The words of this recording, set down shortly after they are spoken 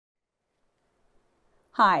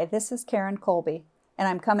Hi, this is Karen Kolbe, and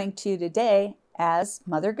I'm coming to you today as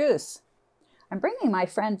Mother Goose. I'm bringing my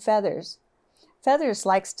friend Feathers. Feathers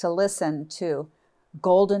likes to listen to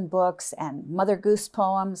golden books and Mother Goose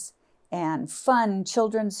poems and fun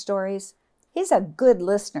children's stories. He's a good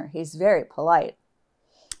listener. He's very polite.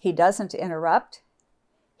 He doesn't interrupt.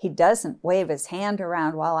 He doesn't wave his hand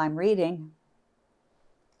around while I'm reading.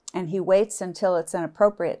 And he waits until it's an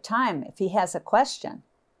appropriate time if he has a question.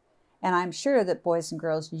 And I'm sure that boys and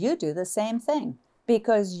girls, you do the same thing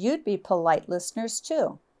because you'd be polite listeners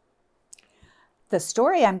too. The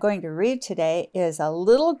story I'm going to read today is a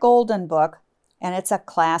little golden book, and it's a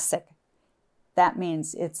classic. That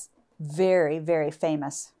means it's very, very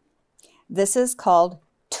famous. This is called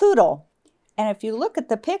Tootle. And if you look at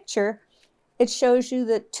the picture, it shows you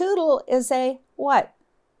that Tootle is a what?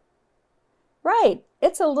 Right,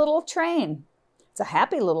 it's a little train. It's a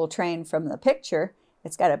happy little train from the picture.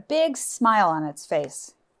 It's got a big smile on its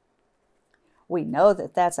face. We know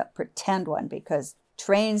that that's a pretend one because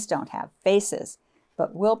trains don't have faces,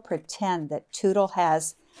 but we'll pretend that Tootle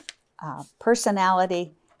has a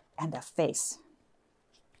personality and a face.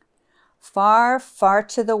 Far, far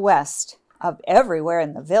to the west of everywhere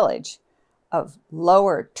in the village of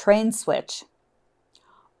Lower Train Switch,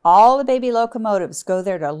 all the baby locomotives go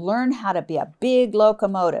there to learn how to be a big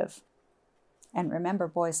locomotive. And remember,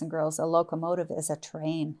 boys and girls, a locomotive is a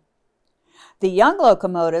train. The young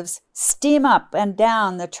locomotives steam up and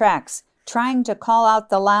down the tracks, trying to call out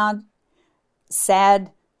the loud,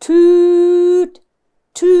 sad toot,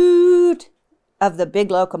 toot of the big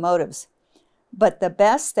locomotives. But the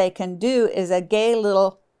best they can do is a gay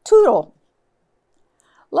little tootle.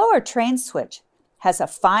 Lower Train Switch has a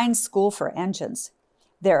fine school for engines.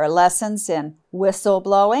 There are lessons in whistle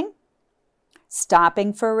blowing,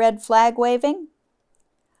 stopping for red flag waving,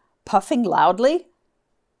 puffing loudly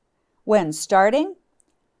when starting,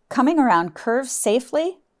 coming around curves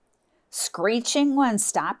safely, screeching when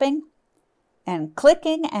stopping, and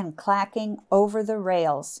clicking and clacking over the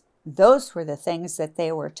rails. Those were the things that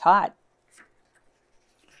they were taught.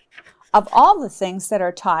 Of all the things that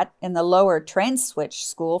are taught in the Lower Train Switch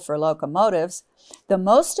School for locomotives, the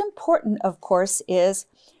most important, of course, is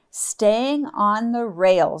staying on the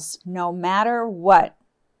rails no matter what.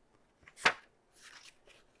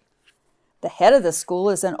 The head of the school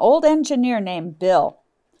is an old engineer named Bill.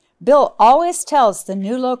 Bill always tells the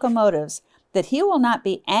new locomotives that he will not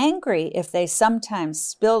be angry if they sometimes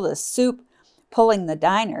spill the soup pulling the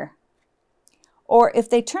diner, or if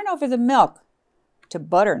they turn over the milk to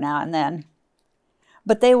butter now and then.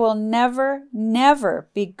 But they will never, never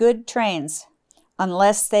be good trains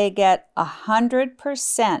unless they get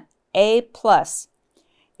 100% A+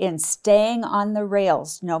 in staying on the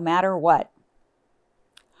rails no matter what.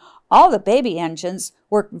 All the baby engines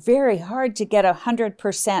work very hard to get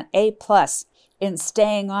 100% A+ in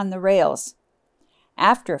staying on the rails.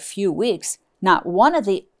 After a few weeks, not one of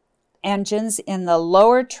the engines in the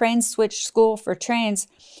Lower Train Switch School for Trains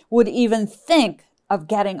would even think of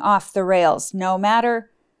getting off the rails, no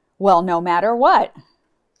matter what.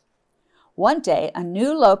 One day, a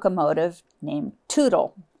new locomotive named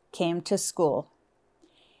Tootle came to school.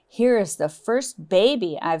 Here is the first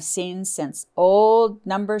baby I've seen since old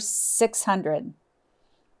number 600,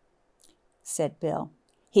 said Bill.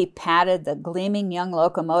 He patted the gleaming young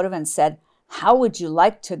locomotive and said, "How would you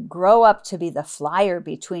like to grow up to be the flyer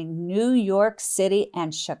between New York City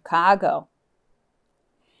and Chicago?"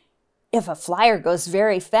 "If a flyer goes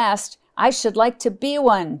very fast, I should like to be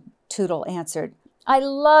one," Tootle answered. "I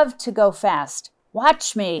love to go fast.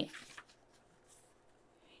 Watch me."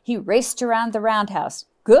 He raced around the roundhouse.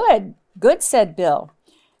 "Good, good," said Bill.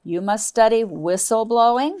 "You must study whistle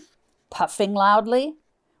blowing, puffing loudly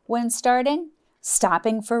when starting,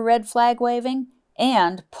 stopping for red flag waving,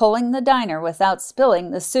 and pulling the diner without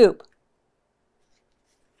spilling the soup.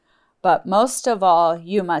 But most of all,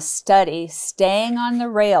 you must study staying on the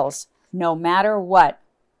rails no matter what.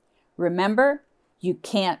 Remember, you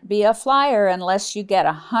can't be a flyer unless you get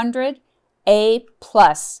 100 A+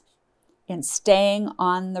 in staying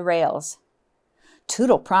on the rails."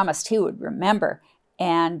 Tootle promised he would remember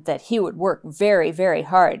and that he would work very, very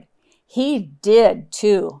hard. He did,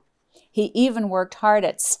 too. He even worked hard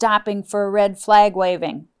at stopping for red flag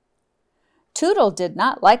waving. Tootle did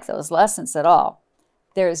not like those lessons at all.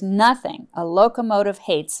 There is nothing a locomotive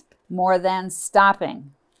hates more than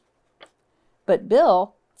stopping. But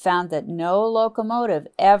Bill found that no locomotive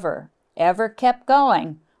ever kept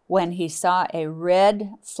going when he saw a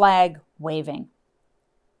red flag waving.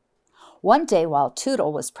 One day while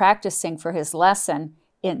Tootle was practicing for his lesson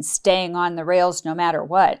in staying on the rails no matter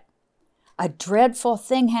what, a dreadful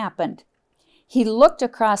thing happened. He looked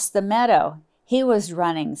across the meadow he was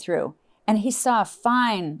running through, and he saw a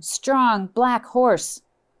fine, strong black horse.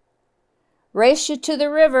 "Race you to the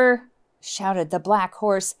river," shouted the black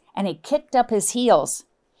horse, and he kicked up his heels.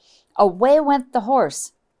 Away went the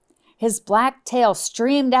horse. His black tail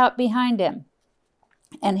streamed out behind him,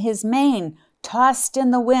 and his mane tossed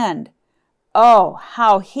in the wind. Oh,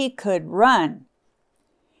 how he could run!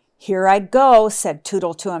 "Here I go," said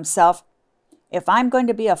Tootle to himself. "If I'm going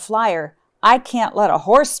to be a flyer, I can't let a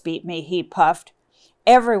horse beat me," he puffed.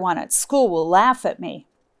 "Everyone at school will laugh at me."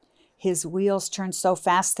 His wheels turned so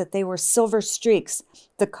fast that they were silver streaks.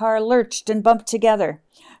 The car lurched and bumped together.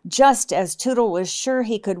 Just as Tootle was sure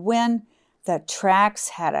he could win, the tracks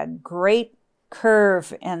had a great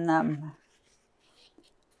curve in them.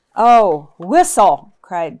 "Oh, whistle!"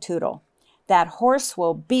 cried Tootle. "That horse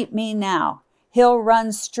will beat me now. He'll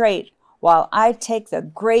run straight while I take the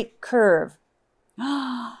great curve."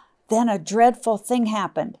 Then a dreadful thing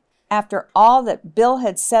happened. After all that Bill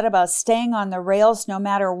had said about staying on the rails no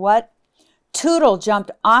matter what, Tootle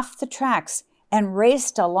jumped off the tracks and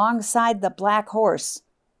raced alongside the black horse.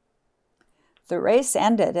 The race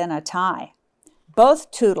ended in a tie. Both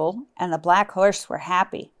Tootle and the black horse were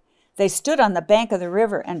happy. They stood on the bank of the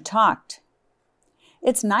river and talked.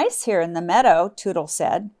 "It's nice here in the meadow," Tootle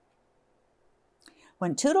said.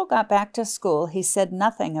 When Tootle got back to school, he said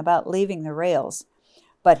nothing about leaving the rails,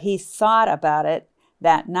 but he thought about it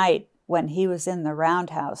that night when he was in the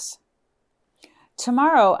roundhouse.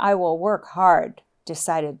 "Tomorrow I will work hard,"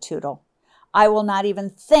 decided Tootle. "I will not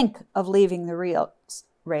even think of leaving the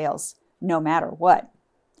rails, no matter what."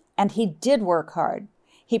 And he did work hard.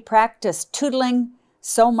 He practiced tootling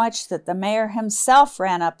so much that the mayor himself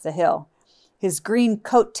ran up the hill, his green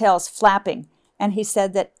coattails flapping, and he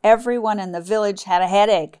said that everyone in the village had a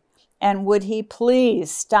headache, and would he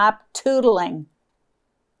please stop tootling?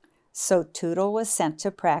 So Tootle was sent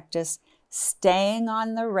to practice staying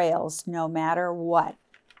on the rails no matter what.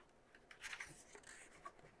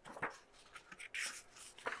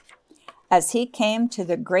 As he came to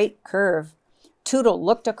the great curve, Tootle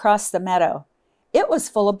looked across the meadow. It was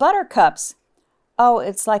full of buttercups. "Oh,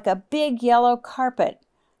 it's like a big yellow carpet.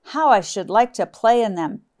 How I should like to play in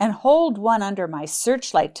them and hold one under my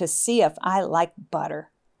searchlight to see if I like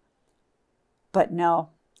butter. But no,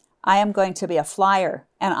 I am going to be a flyer,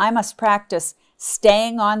 and I must practice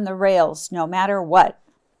staying on the rails no matter what."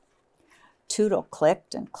 Tootle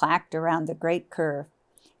clicked and clacked around the great curve.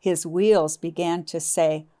 His wheels began to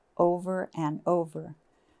say over and over,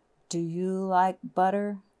 "Do you like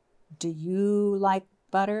butter? Do you like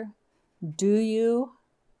butter? Do you?"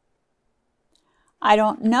 "I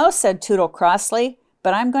don't know," said Tootle crossly,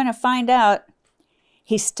 "but I'm going to find out."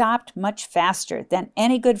 He stopped much faster than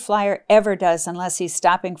any good flyer ever does unless he's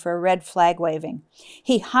stopping for a red flag waving.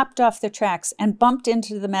 He hopped off the tracks and bumped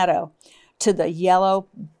into the meadow, to the yellow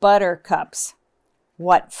buttercups.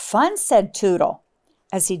 "What fun," said Tootle,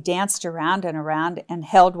 as he danced around and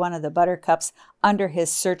held one of the buttercups under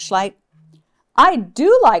his searchlight. "I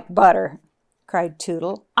do like butter," cried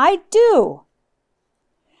Tootle. "I do."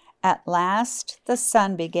 At last the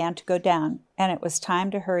sun began to go down, and it was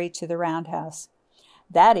time to hurry to the roundhouse.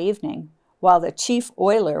 That evening, while the chief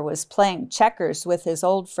oiler was playing checkers with his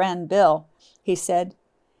old friend Bill, he said,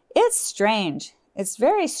 "It's strange, it's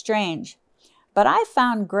very strange, but I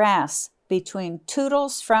found grass between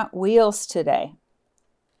Tootle's front wheels today."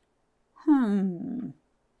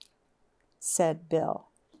 Said Bill.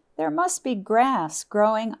 "There must be grass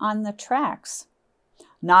growing on the tracks."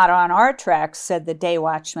 "Not on our tracks," said the day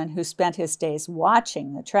watchman, who spent his days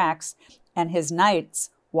watching the tracks and his nights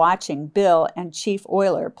watching Bill and Chief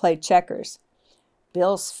Oiler play checkers.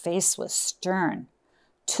 Bill's face was stern.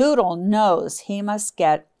 "Tootle knows he must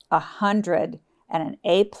get 100 and an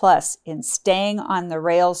A+ in staying on the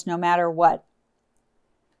rails no matter what,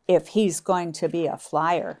 if he's going to be a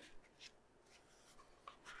flyer."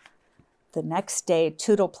 The next day,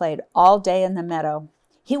 Tootle played all day in the meadow.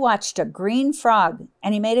 He watched a green frog,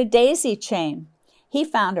 and he made a daisy chain. He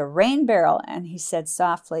found a rain barrel, and he said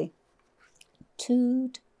softly,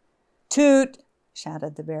 "Toot, toot,"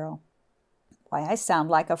 shouted the barrel. "Why, I sound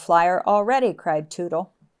like a flyer already," cried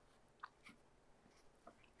Tootle.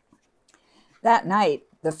 That night,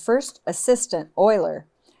 the first assistant oiler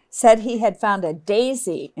said he had found a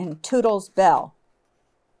daisy in Tootle's bell.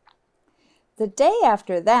 The day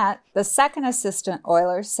after that, the second assistant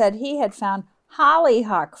oiler said he had found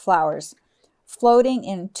hollyhock flowers floating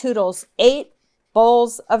in Tootle's 8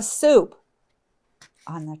 bowls of soup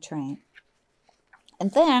on the train.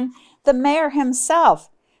 And then the mayor himself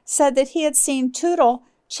said that he had seen Tootle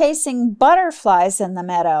chasing butterflies in the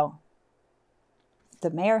meadow. The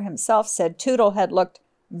mayor himself said Tootle had looked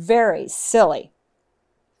very silly.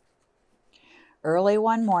 Early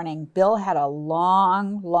one morning, Bill had a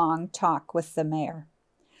long talk with the mayor.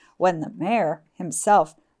 When the mayor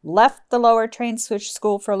himself left the lower train switch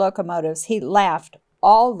school for locomotives, he laughed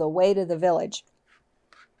all the way to the village.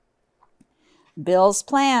 Bill's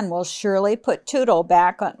plan will surely put Tootle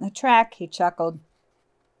back on the track, he chuckled.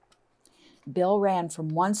 Bill ran from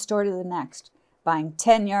one store to the next, buying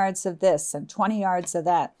 10 yards of this and 20 yards of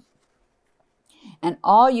that, and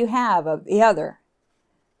all you have of the other.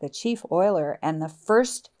 The chief oiler and the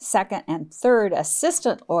first, second, and third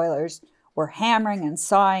assistant oilers were hammering and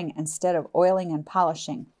sawing instead of oiling and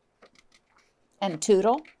polishing. And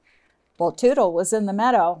Tootle? Well, Tootle was in the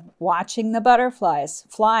meadow watching the butterflies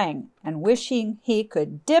flying and wishing he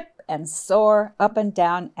could dip and soar up and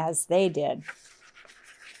down as they did.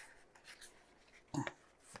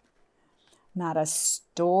 Not a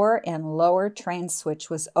store in Lower Train Switch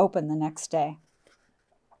was open the next day,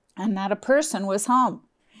 and not a person was home.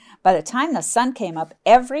 By the time the sun came up,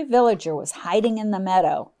 every villager was hiding in the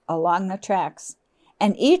meadow along the tracks,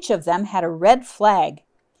 and each of them had a red flag.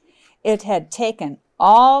 It had taken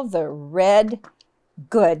all the red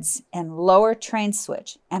goods in Lower Train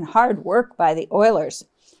Switch and hard work by the oilers,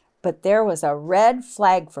 but there was a red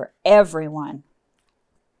flag for everyone.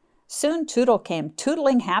 Soon Tootle came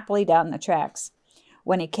tootling happily down the tracks.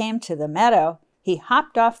 When he came to the meadow, he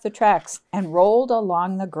hopped off the tracks and rolled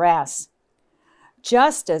along the grass.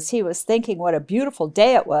 Just as he was thinking what a beautiful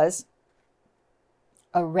day it was,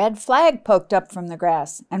 a red flag poked up from the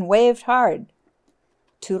grass and waved hard.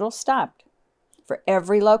 Tootle stopped, for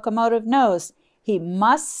every locomotive knows he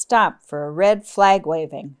must stop for a red flag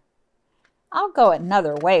waving. "I'll go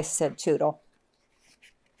another way," said Tootle.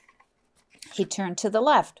 He turned to the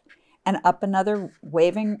left, and up another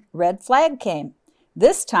waving red flag came,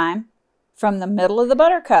 this time from the middle of the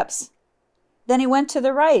buttercups. Then he went to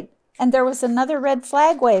the right, and there was another red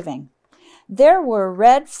flag waving. There were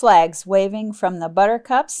red flags waving from the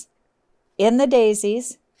buttercups, in the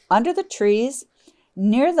daisies, under the trees,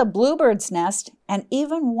 near the bluebird's nest, and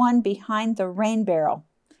even one behind the rain barrel.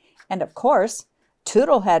 And of course,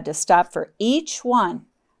 Tootle had to stop for each one,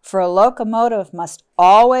 for a locomotive must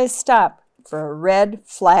always stop for a red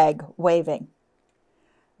flag waving.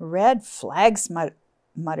 "Red flags,"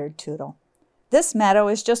 muttered Tootle. "This meadow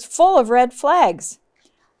is just full of red flags.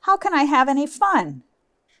 How can I have any fun?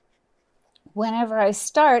 Whenever I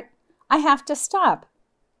start, I have to stop.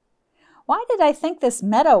 Why did I think this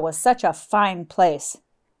meadow was such a fine place?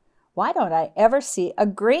 Why don't I ever see a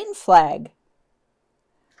green flag?"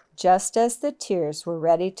 Just as the tears were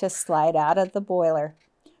ready to slide out of the boiler,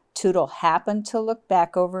 Tootle happened to look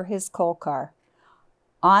back over his coal car.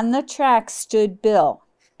 On the track stood Bill,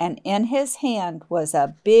 and in his hand was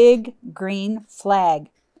a big green flag.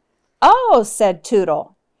 "Oh," said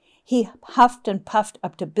Tootle. He huffed and puffed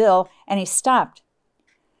up to Bill, and he stopped.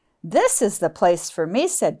 "This is the place for me,"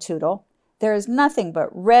 said Tootle. "There is nothing but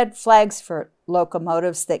red flags for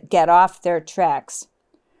locomotives that get off their tracks."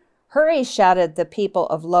 "Hurry," shouted the people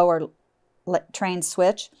of Lower Train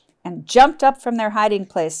Switch, and jumped up from their hiding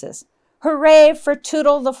places. "Hooray for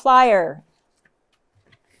Tootle the Flyer!"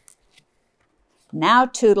 Now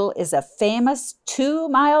Tootle is a famous 2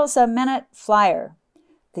 miles a minute flyer.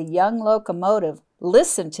 The young locomotive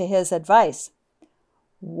listened to his advice.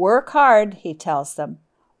 "Work hard," he tells them.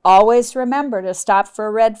 "Always remember to stop for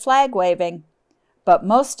a red flag waving. But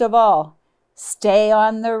most of all, stay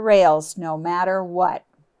on the rails no matter what."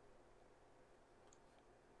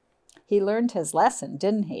 He learned his lesson,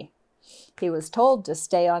 didn't he? He was told to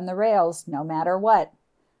stay on the rails no matter what,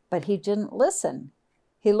 but he didn't listen.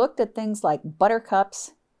 He looked at things like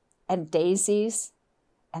buttercups and daisies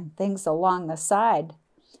and things along the side,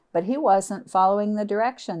 but he wasn't following the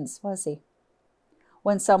directions, was he?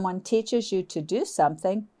 When someone teaches you to do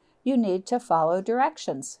something, you need to follow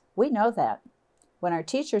directions. We know that. When our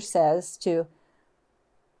teacher says to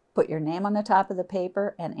put your name on the top of the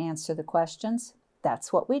paper and answer the questions,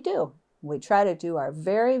 that's what we do. We try to do our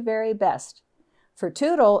very, very best. For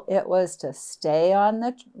Tootle, it was to stay on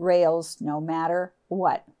the rails no matter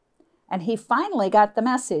what. And he finally got the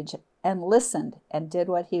message and listened and did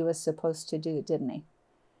what he was supposed to do, didn't he?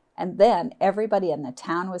 And then everybody in the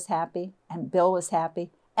town was happy, and Bill was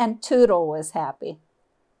happy, and Tootle was happy.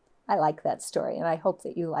 I like that story, and I hope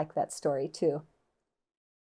that you like that story too.